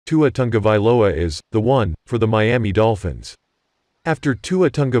Tua Tagovailoa is the one for the Miami Dolphins. After Tua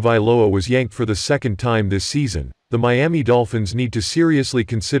Tagovailoa was yanked for the second time this season, the Miami Dolphins need to seriously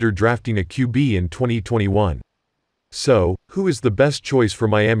consider drafting a QB in 2021. So, who is the best choice for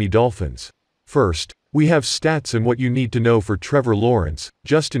Miami Dolphins? First, we have stats and what you need to know for Trevor Lawrence,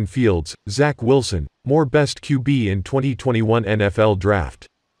 Justin Fields, Zach Wilson, more best QB in 2021 NFL Draft.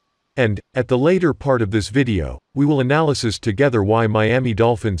 And, at the later part of this video, we will analysis together why Miami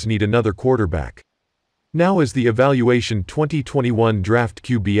Dolphins need another quarterback. Now is the evaluation 2021 Draft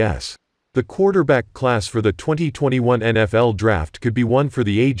QBS. The quarterback class for the 2021 NFL Draft could be one for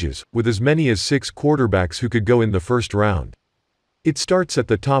the ages, with as many as 6 quarterbacks who could go in the first round. It starts at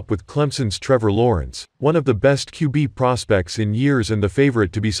the top with Clemson's Trevor Lawrence, one of the best QB prospects in years and the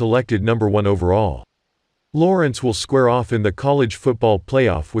favorite to be selected number 1 overall. Lawrence will square off in the college football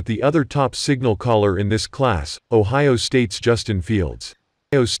playoff with the other top signal caller in this class, Ohio State's Justin Fields.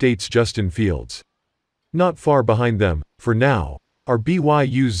 Not far behind them, for now, are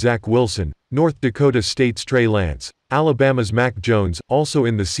BYU's Zach Wilson, North Dakota State's Trey Lance, Alabama's Mac Jones, also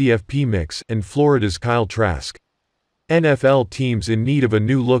in the CFP mix, and Florida's Kyle Trask. NFL teams in need of a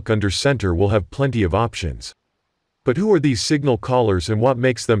new look under center will have plenty of options. But who are these signal callers and what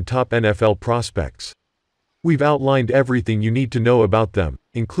makes them top NFL prospects? We've outlined everything you need to know about them,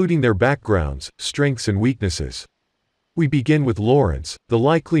 including their backgrounds, strengths and weaknesses. We begin with Lawrence, the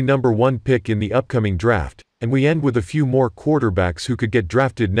likely number 1 pick in the upcoming draft, and we end with a few more quarterbacks who could get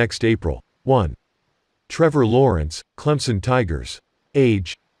drafted next April. 1. Trevor Lawrence, Clemson Tigers.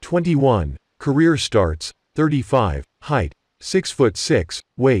 Age, 21. Career starts, 35. Height, 6'6",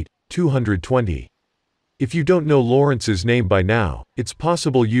 weight, 220. If you don't know Lawrence's name by now, it's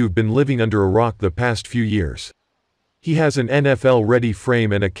possible you've been living under a rock the past few years. He has an NFL-ready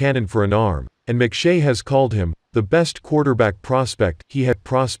frame and a cannon for an arm, and McShay has called him the best quarterback prospect he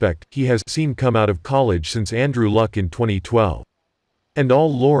has seen come out of college since Andrew Luck in 2012. And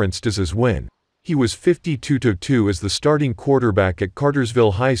all Lawrence does is win. He was 52-2 as the starting quarterback at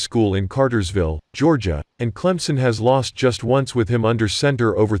Cartersville High School in Cartersville, Georgia, and Clemson has lost just once with him under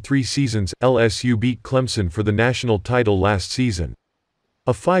center over 3 seasons. LSU beat Clemson for the national title last season.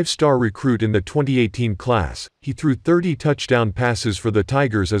 A 5-star recruit in the 2018 class, he threw 30 touchdown passes for the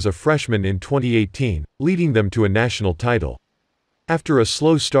Tigers as a freshman in 2018, leading them to a national title. After a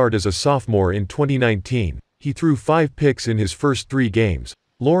slow start as a sophomore in 2019, he threw 5 picks in his first 3 games.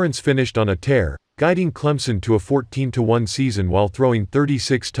 Lawrence finished on a tear, guiding Clemson to a 14-1 season while throwing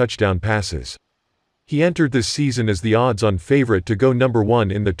 36 touchdown passes. He entered this season as the odds-on favorite to go number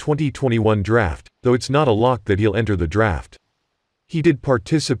 1 in the 2021 draft, though it's not a lock that he'll enter the draft. He did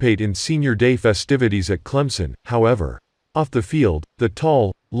participate in senior day festivities at Clemson, however. Off the field, the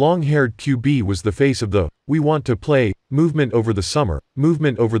tall, long-haired QB was the face of the "We want to play" movement over the summer,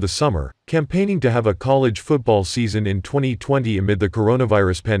 campaigning to have a college football season in 2020 amid the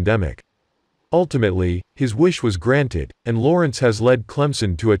coronavirus pandemic. Ultimately, his wish was granted, and Lawrence has led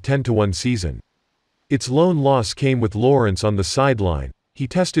Clemson to a 10-1 season. Its lone loss came with Lawrence on the sideline. He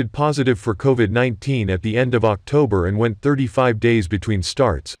tested positive for COVID-19 at the end of October and went 35 days between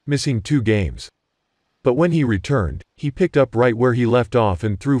starts, missing 2 games. But when he returned, he picked up right where he left off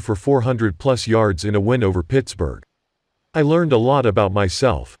and threw for 400+ yards in a win over Pittsburgh. I learned a lot about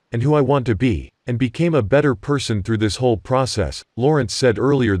myself, and who I want to be, and became a better person through this whole process, Lawrence said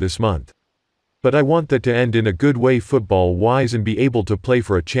earlier this month. But I want that to end in a good way football-wise and be able to play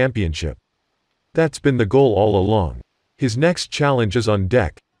for a championship. That's been the goal all along. His next challenge is on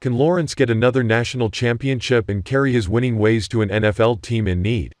deck. Can Lawrence get another national championship and carry his winning ways to an NFL team in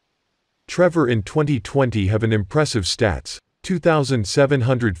need? Trevor in 2020 have an impressive stats.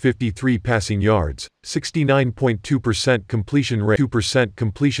 2,753 passing yards, 69.2%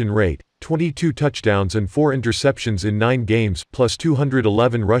 completion rate, 22 touchdowns and 4 interceptions in 9 games, plus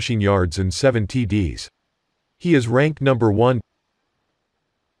 211 rushing yards and 7 TDs. He is ranked number 1.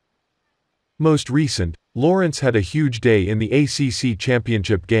 Most recent, Lawrence had a huge day in the ACC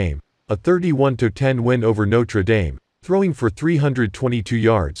championship game, a 31-10 win over Notre Dame, throwing for 322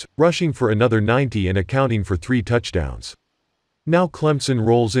 yards, rushing for another 90 and accounting for 3 touchdowns. Now Clemson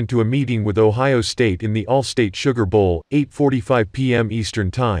rolls into a meeting with Ohio State in the All-State Sugar Bowl, 8:45 p.m.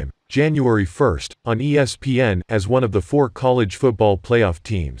 Eastern Time, January 1st, on ESPN as one of the 4 college football playoff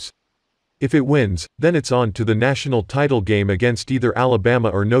teams. If it wins, then it's on to the national title game against either Alabama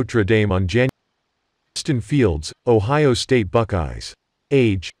or Notre Dame on January. Justin Fields, Ohio State Buckeyes.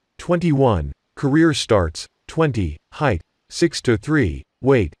 Age, 21. Career starts, 20. Height, 6'3".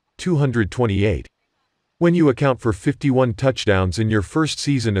 Weight, 228. When you account for 51 touchdowns in your first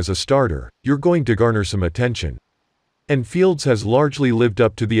season as a starter, you're going to garner some attention. And Fields has largely lived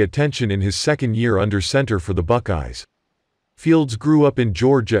up to the attention in his second year under center for the Buckeyes. Fields grew up in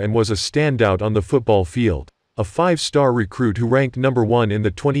Georgia and was a standout on the football field, a five-star recruit who ranked number 1 in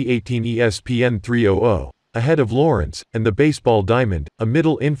the 2018 ESPN 300, ahead of Lawrence and the baseball diamond, a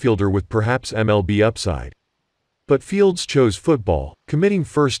middle infielder with perhaps MLB upside. But Fields chose football, committing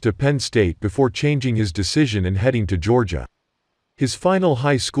first to Penn State before changing his decision and heading to Georgia. His final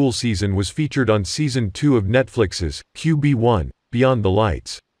high school season was featured on Season 2 of Netflix's QB1, Beyond the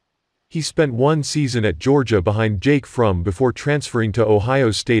Lights. He spent one season at Georgia behind Jake Fromm before transferring to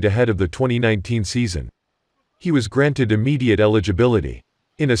Ohio State ahead of the 2019 season. He was granted immediate eligibility.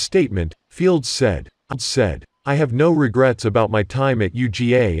 In a statement, Fields said, "I have no regrets about my time at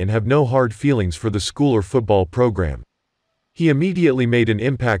UGA and have no hard feelings for the school or football program." He immediately made an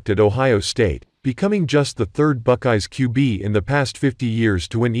impact at Ohio State, becoming just the third Buckeyes QB in the past 50 years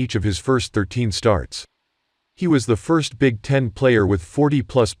to win each of his first 13 starts. He was the first Big Ten player with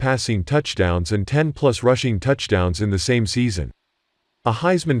 40-plus passing touchdowns and 10-plus rushing touchdowns in the same season. A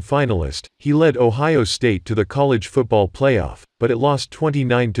Heisman finalist, he led Ohio State to the college football playoff, but it lost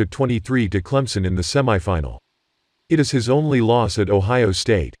 29-23 to Clemson in the semifinal. It is his only loss at Ohio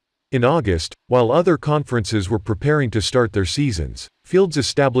State. In August, while other conferences were preparing to start their seasons, Fields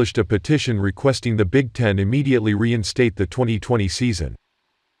established a petition requesting the Big Ten immediately reinstate the 2020 season.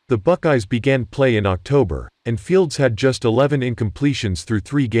 The Buckeyes began play in October, and Fields had just 11 incompletions through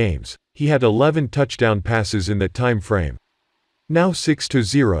 3 games. He had 11 touchdown passes in that time frame. Now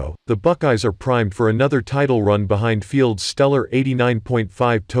 6-0, the Buckeyes are primed for another title run behind Fields' stellar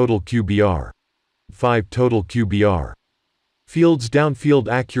 89.5 total QBR. Fields' downfield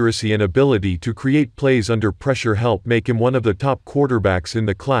accuracy and ability to create plays under pressure help make him one of the top quarterbacks in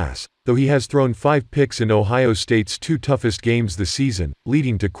the class, though he has thrown 5 picks in Ohio State's 2 toughest games this season,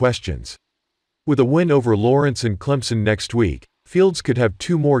 leading to questions. With a win over Lawrence and Clemson next week, Fields could have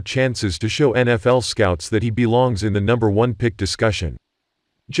 2 more chances to show NFL scouts that he belongs in the number 1 pick discussion.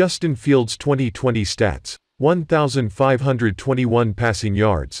 Justin Fields' 2020 stats: 1,521 passing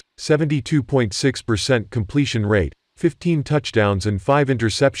yards, 72.6% completion rate, 15 touchdowns and 5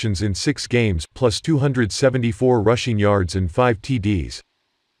 interceptions in 6 games, plus 274 rushing yards and 5 TDs.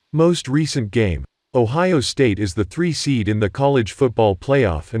 Most recent game: Ohio State is the 3 seed in the college football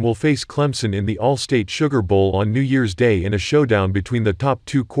playoff and will face Clemson in the All-State Sugar Bowl on New Year's Day in a showdown between the top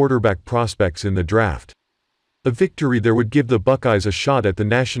 2 quarterback prospects in the draft. A victory there would give the Buckeyes a shot at the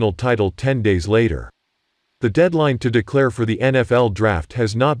national title 10 days later. The deadline to declare for the NFL draft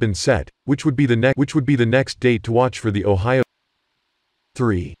has not been set, which would be the next date to watch for the Ohio.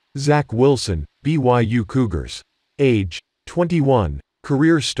 3. Zach Wilson, BYU Cougars. Age: 21.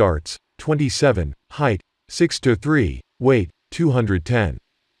 Career starts: 27. Height: 6'3". Weight: 210.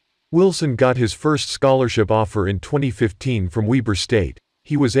 Wilson got his first scholarship offer in 2015 from Weber State.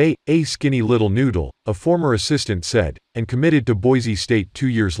 He was a skinny little noodle, a former assistant said, and committed to Boise State 2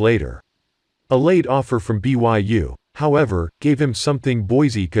 years later. A late offer from BYU, however, gave him something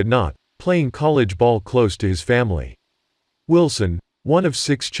Boise could not: playing college ball close to his family. Wilson, one of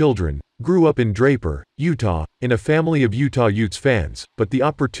 6 children, grew up in Draper, Utah, in a family of Utah Utes fans, but the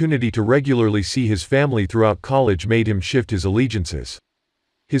opportunity to regularly see his family throughout college made him shift his allegiances.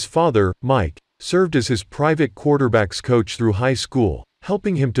 His father, Mike, served as his private quarterbacks coach through high school,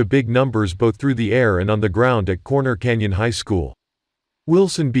 helping him to big numbers both through the air and on the ground at Corner Canyon High School.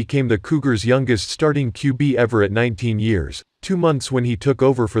 Wilson became the Cougars' youngest starting QB ever at 19 years, 2 months when he took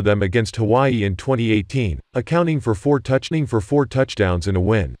over for them against Hawaii in 2018, accounting for 4 touchdowns in a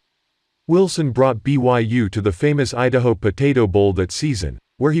win. Wilson brought BYU to the famous Idaho Potato Bowl that season,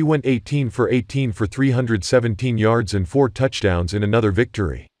 where he went 18 for 317 yards and 4 touchdowns in another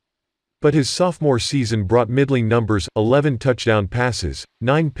victory. But his sophomore season brought middling numbers: 11 touchdown passes,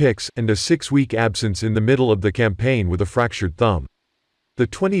 9 picks, and a 6-week absence in the middle of the campaign with a fractured thumb. The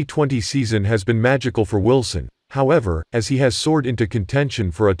 2020 season has been magical for Wilson, however, as he has soared into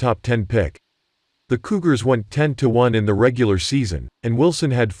contention for a top 10 pick. The Cougars went 10-1 in the regular season, and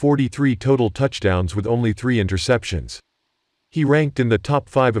Wilson had 43 total touchdowns with only 3 interceptions. He ranked in the top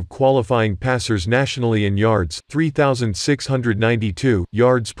 5 of qualifying passers nationally in yards: 3,692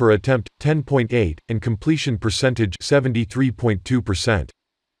 yards per attempt, 10.8, and completion percentage, 73.2%.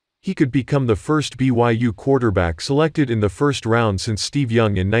 He could become the first BYU quarterback selected in the first round since Steve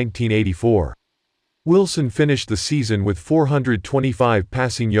Young in 1984. Wilson finished the season with 425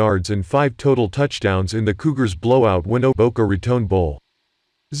 passing yards and 5 total touchdowns in the Cougars' blowout win over Boca Raton Bowl.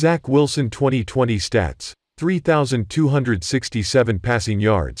 Zach Wilson 2020 stats: 3,267 passing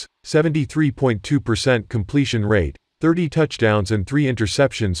yards, 73.2% completion rate, 30 touchdowns and 3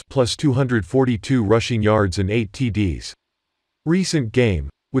 interceptions plus 242 rushing yards and 8 TDs. Recent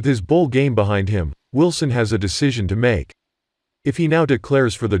game. With his bowl game behind him, Wilson has a decision to make. If he now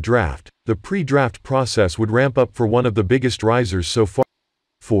declares for the draft, the pre-draft process would ramp up for one of the biggest risers so far.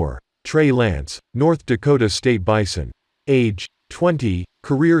 4. Trey Lance, North Dakota State Bison. Age, 20,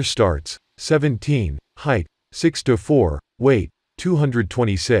 career starts, 17, height, 6'4", weight,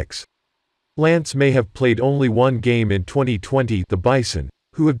 226. Lance may have played only one game in 2020. The Bison,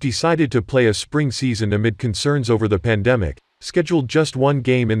 who have decided to play a spring season amid concerns over the pandemic, scheduled just one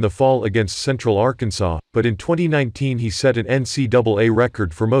game in the fall against Central Arkansas, but in 2019 he set an NCAA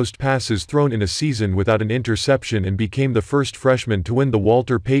record for most passes thrown in a season without an interception and became the first freshman to win the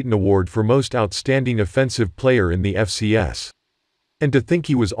Walter Payton Award for Most Outstanding Offensive Player in the FCS. And to think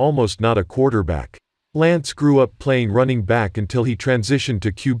he was almost not a quarterback. Lance grew up playing running back until he transitioned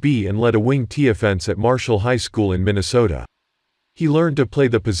to QB and led a wing T offense at Marshall High School in Minnesota. He learned to play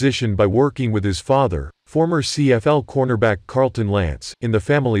the position by working with his father, former CFL cornerback Carlton Lance, in the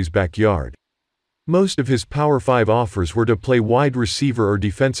family's backyard. Most of his Power 5 offers were to play wide receiver or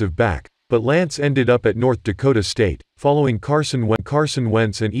defensive back, but Lance ended up at North Dakota State, following Carson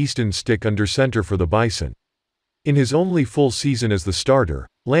Wentz and Easton Stick under center for the Bison. In his only full season as the starter,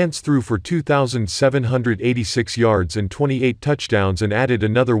 Lance threw for 2,786 yards and 28 touchdowns and added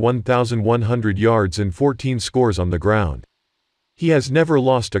another 1,100 yards and 14 scores on the ground. He has never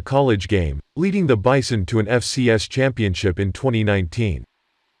lost a college game, leading the Bison to an FCS championship in 2019.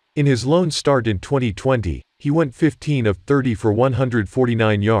 In his lone start in 2020, he went 15 of 30 for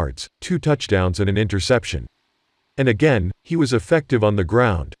 149 yards, 2 touchdowns and an interception. And again, he was effective on the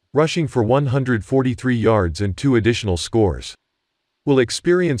ground, rushing for 143 yards and 2 additional scores. Will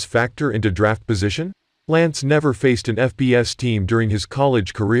experience factor into draft position? Lance never faced an FBS team during his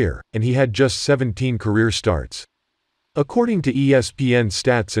college career, and he had just 17 career starts. According to ESPN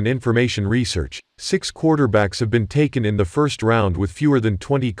Stats and Information Research, 6 quarterbacks have been taken in the first round with fewer than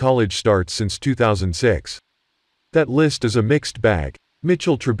 20 college starts since 2006. That list is a mixed bag.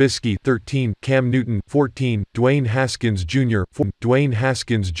 Mitchell Trubisky 13, Cam Newton 14, Dwayne Haskins Jr.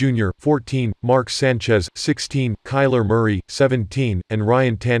 14, Mark Sanchez 16, Kyler Murray 17, and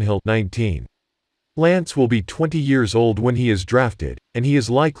Ryan Tannehill 19. Lance will be 20 years old when he is drafted, and he is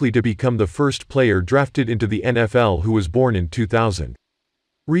likely to become the first player drafted into the NFL who was born in 2000.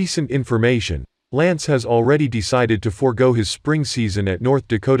 Recent information: Lance has already decided to forego his spring season at North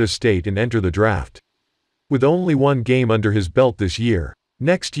Dakota State and enter the draft. With only one game under his belt this year,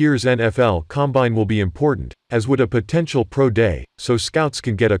 next year's NFL Combine will be important, as would a potential pro day, so scouts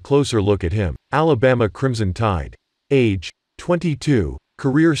can get a closer look at him. Alabama Crimson Tide. Age, 22,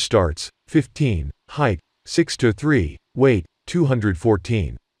 career starts, 15, height, 6'3", weight,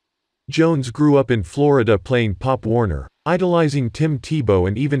 214. Jones grew up in Florida playing Pop Warner, idolizing Tim Tebow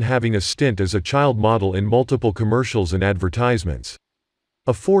and even having a stint as a child model in multiple commercials and advertisements.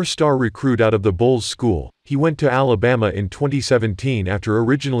 A 4-star recruit out of the Bulls School, he went to Alabama in 2017 after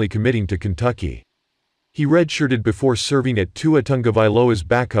originally committing to Kentucky. He redshirted before serving at Tua Tagovailoa's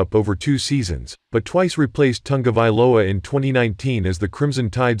backup over 2 seasons, but twice replaced Tagovailoa in 2019 as the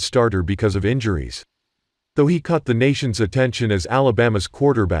Crimson Tide starter because of injuries. Though he caught the nation's attention as Alabama's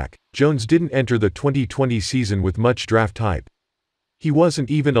quarterback, Jones didn't enter the 2020 season with much draft hype. He wasn't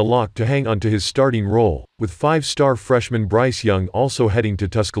even a lock to hang onto his starting role, with 5-star freshman Bryce Young also heading to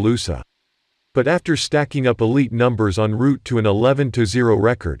Tuscaloosa. But after stacking up elite numbers en route to an 11-0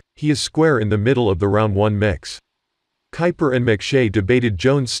 record, he is square in the middle of the round 1 mix. Kiper and McShay debated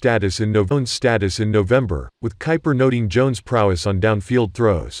Jones' status in November, with Kiper noting Jones' prowess on downfield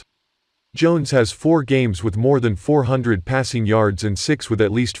throws. Jones has 4 games with more than 400 passing yards and 6 with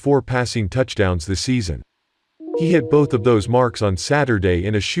at least 4 passing touchdowns this season. He hit both of those marks on Saturday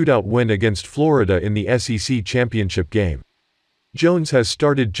in a shootout win against Florida in the SEC championship game. Jones has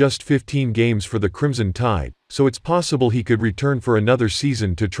started just 15 games for the Crimson Tide, so it's possible he could return for another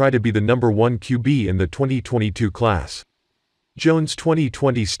season to try to be the number 1 QB in the 2022 class. Jones'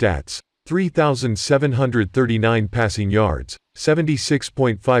 2020 stats: 3,739 passing yards,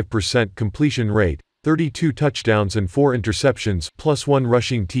 76.5% completion rate, 32 touchdowns and 4 interceptions, plus 1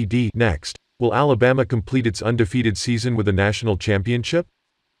 rushing TD. Next, will Alabama complete its undefeated season with a national championship?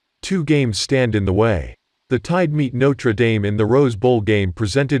 2 games stand in the way. The Tide meet Notre Dame in the Rose Bowl game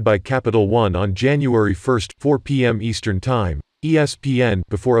presented by Capital One on January 1, 4 p.m. Eastern Time, ESPN,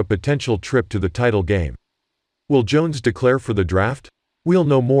 before a potential trip to the title game. Will Jones declare for the draft? We'll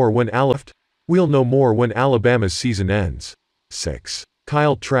know more when Alabama's season ends. 6.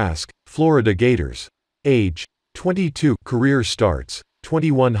 Kyle Trask, Florida Gators. Age, 22, career starts,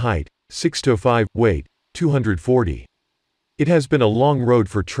 21 height, 6'5", weight, 240. It has been a long road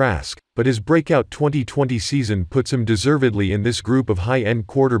for Trask, but his breakout 2020 season puts him deservedly in this group of high-end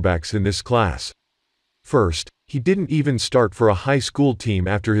quarterbacks in this class. First, he didn't even start for a high school team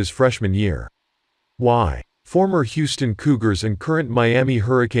after his freshman year. Why? Former Houston Cougars and current Miami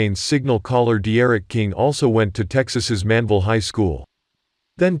Hurricanes signal caller D'Eriq King also went to Texas's Manville High School.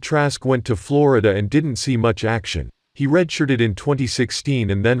 Then Trask went to Florida and didn't see much action. He redshirted in 2016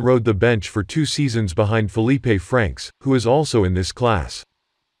 and then rode the bench for 2 seasons behind Felipe Franks, who is also in this class.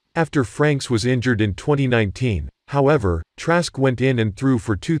 After Franks was injured in 2019, however, Trask went in and threw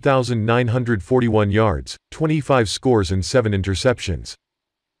for 2,941 yards, 25 scores and 7 interceptions.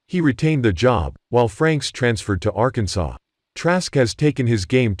 He retained the job, while Franks transferred to Arkansas. Trask has taken his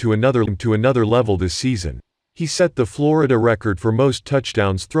game to another level this season. He set the Florida record for most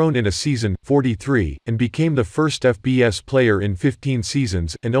touchdowns thrown in a season, 43, and became the first FBS player in 15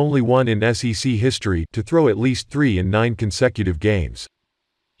 seasons and only one in SEC history to throw at least 3 in 9 consecutive games.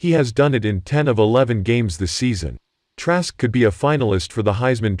 He has done it in 10 of 11 games this season. Trask could be a finalist for the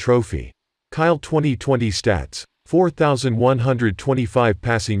Heisman Trophy. Kyle 2020 stats: 4,125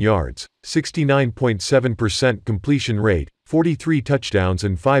 passing yards, 69.7% completion rate, 43 touchdowns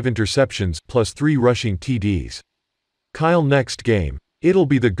and 5 interceptions plus 3 rushing TDs. Kyle next game. It'll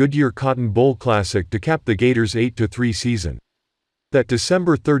be the Goodyear Cotton Bowl Classic to cap the Gators' 8-3 season. That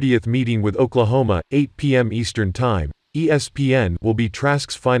December 30th meeting with Oklahoma, 8 p.m. Eastern Time, ESPN, will be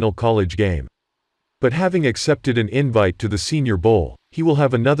Trask's final college game. But having accepted an invite to the Senior Bowl, he will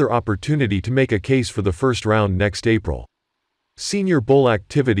have another opportunity to make a case for the first round next April. Senior Bowl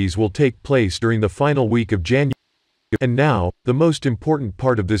activities will take place during the final week of January. And now, the most important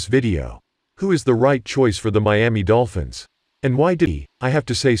part of this video. Who is the right choice for the Miami Dolphins? And why did he? I have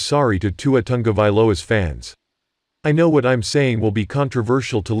to say sorry to Tua Tagovailoa's fans. I know what I'm saying will be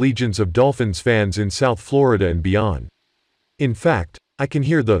controversial to legions of Dolphins fans in South Florida and beyond. In fact, I can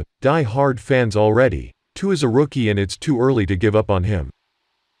hear the die-hard fans already. Tua's a rookie and it's too early to give up on him.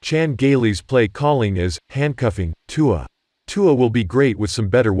 Chan Gailey's play calling is handcuffing Tua. Tua will be great with some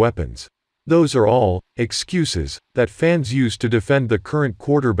better weapons. Those are all excuses that fans use to defend the current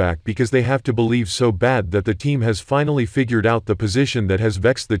quarterback because they have to believe so bad that the team has finally figured out the position that has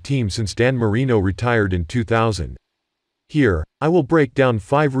vexed the team since Dan Marino retired in 2000. Here, I will break down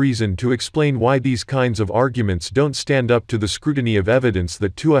 5 reasons to explain why these kinds of arguments don't stand up to the scrutiny of evidence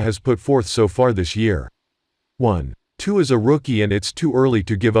that Tua has put forth so far this year. 1. Tua's a rookie and it's too early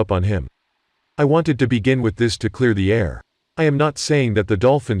to give up on him. I wanted to begin with this to clear the air. I am not saying that the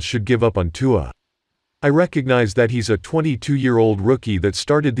Dolphins should give up on Tua. I recognize that he's a 22-year-old rookie that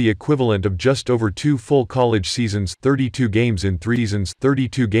started the equivalent of just over 2 full college seasons, 32 games in 3 seasons,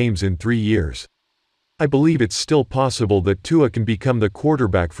 32 games in 3 years. I believe it's still possible that Tua can become the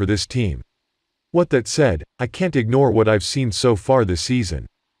quarterback for this team. What that said, I can't ignore what I've seen so far this season.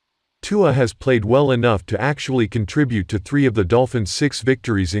 Tua has played well enough to actually contribute to 3 of the Dolphins' 6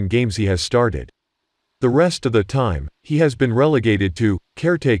 victories in games he has started. The rest of the time, he has been relegated to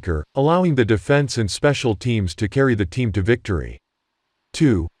caretaker, allowing the defense and special teams to carry the team to victory.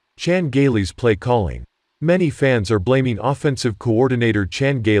 2. Chan Gailey's play calling. Many fans are blaming offensive coordinator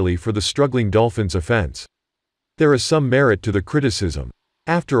Chan Gailey for the struggling Dolphins offense. There is some merit to the criticism.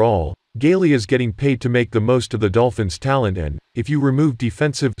 After all, Gailey is getting paid to make the most of the Dolphins' talent and, if you remove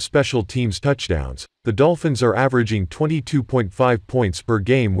defensive special teams touchdowns, the Dolphins are averaging 22.5 points per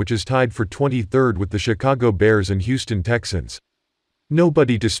game, which is tied for 23rd with the Chicago Bears and Houston Texans.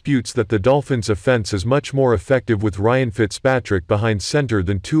 Nobody disputes that the Dolphins' offense is much more effective with Ryan Fitzpatrick behind center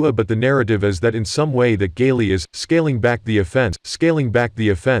than Tua, but the narrative is that in some way that Gailey is scaling back the offense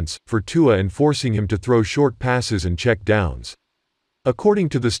for Tua and forcing him to throw short passes and check downs. According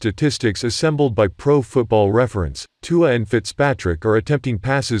to the statistics assembled by Pro Football Reference, Tua and Fitzpatrick are attempting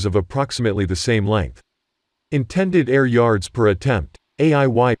passes of approximately the same length. Intended air yards per attempt,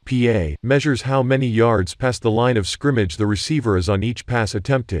 AIYPA, measures how many yards past the line of scrimmage the receiver is on each pass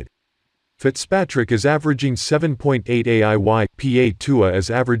attempted. Fitzpatrick is averaging 7.8 AIYPA. Tua is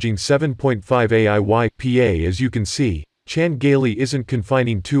averaging 7.5 AIYPA. As you can see, Chan Gailey isn't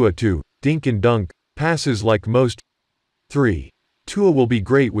confining Tua to dink and dunk passes like most. 3. Tua will be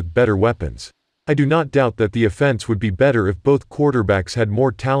great with better weapons. I do not doubt that the offense would be better if both quarterbacks had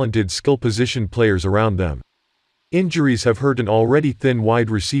more talented skill position players around them. Injuries have hurt an already thin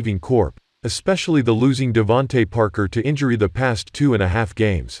wide receiving corps, especially the losing Devontae Parker to injury the past 2.5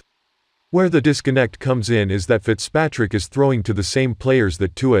 games. Where the disconnect comes in is that Fitzpatrick is throwing to the same players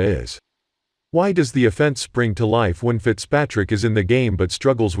that Tua is. Why does the offense spring to life when Fitzpatrick is in the game but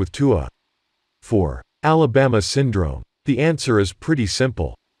struggles with Tua? 4. Alabama syndrome. The answer is pretty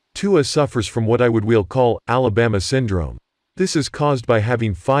simple. Tua suffers from what I would call Alabama syndrome. This is caused by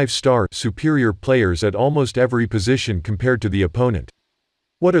having 5-star superior players at almost every position compared to the opponent.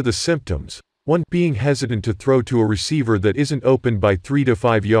 What are the symptoms? 1. Being hesitant to throw to a receiver that isn't open by 3 to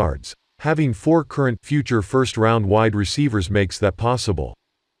 5 yards. Having 4 current future first-round wide receivers makes that possible.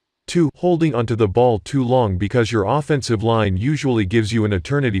 2. Holding onto the ball too long because your offensive line usually gives you an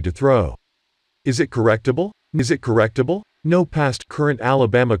eternity to throw. Is it correctable? No past current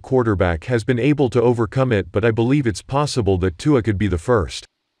Alabama quarterback has been able to overcome it, but I believe it's possible that Tua could be the first.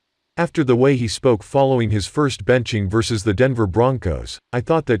 After the way he spoke following his first benching versus the Denver Broncos, I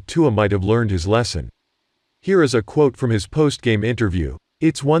thought that Tua might have learned his lesson. Here is a quote from his post-game interview.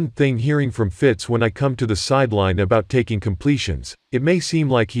 "It's one thing hearing from Fitz when I come to the sideline about taking completions. It may seem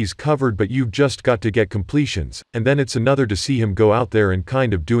like he's covered, but you've just got to get completions, and then it's another to see him go out there and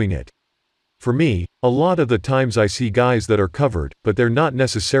kind of doing it. For me, a lot of the times I see guys that are covered, but they're not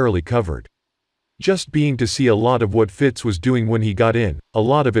necessarily covered." Just being to see a lot of what Fitz was doing when he got in, a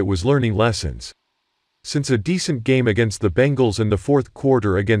lot of it was learning lessons. Since a decent game against the Bengals in the fourth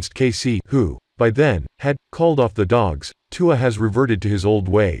quarter against KC, who, by then, had called off the Dogs, Tua has reverted to his old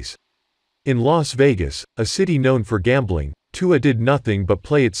ways. In Las Vegas, a city known for gambling, Tua did nothing but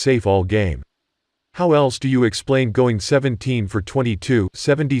play it safe all game. How else do you explain going 17 for 22,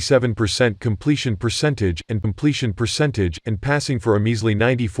 77% completion percentage, and passing for a measly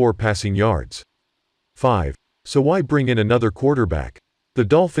 94 passing yards? 5. So why bring in another quarterback? The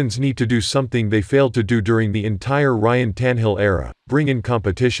Dolphins need to do something they failed to do during the entire Ryan Tannehill era: bring in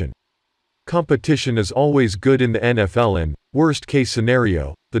competition. Competition is always good in the NFL, and, worst case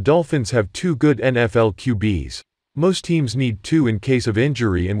scenario, the Dolphins have 2 good NFL QBs. Most teams need 2 in case of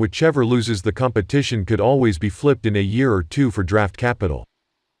injury, and whichever loses the competition could always be flipped in a year or 2 for draft capital.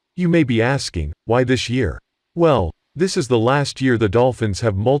 You may be asking, why this year? Well, this is the last year the Dolphins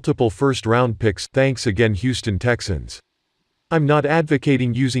have multiple first-round picks. Thanks again, Houston Texans. I'm not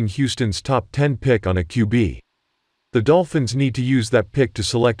advocating using Houston's top 10 pick on a QB. The Dolphins need to use that pick to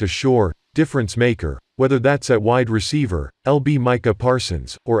select a sure difference maker, whether that's at wide receiver, LB Micah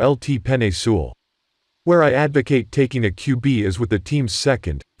Parsons, or LT Penei Sewell. Where I advocate taking a QB is with the team's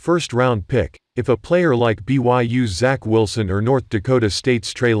second, first-round pick, if a player like BYU's Zach Wilson or North Dakota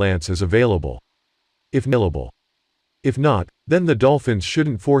State's Trey Lance is available. If not, then the Dolphins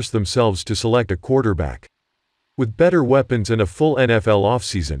shouldn't force themselves to select a quarterback. With better weapons and a full NFL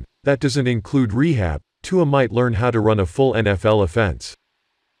offseason, that doesn't include rehab, Tua might learn how to run a full NFL offense.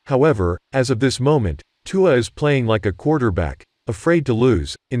 However, as of this moment, Tua is playing like a quarterback, afraid to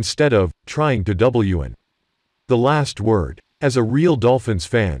lose, instead of trying to win. The last word. As a real Dolphins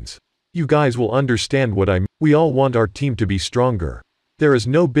fans, you guys will understand what I mean. We all want our team to be stronger. There is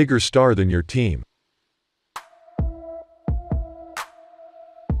no bigger star than your team.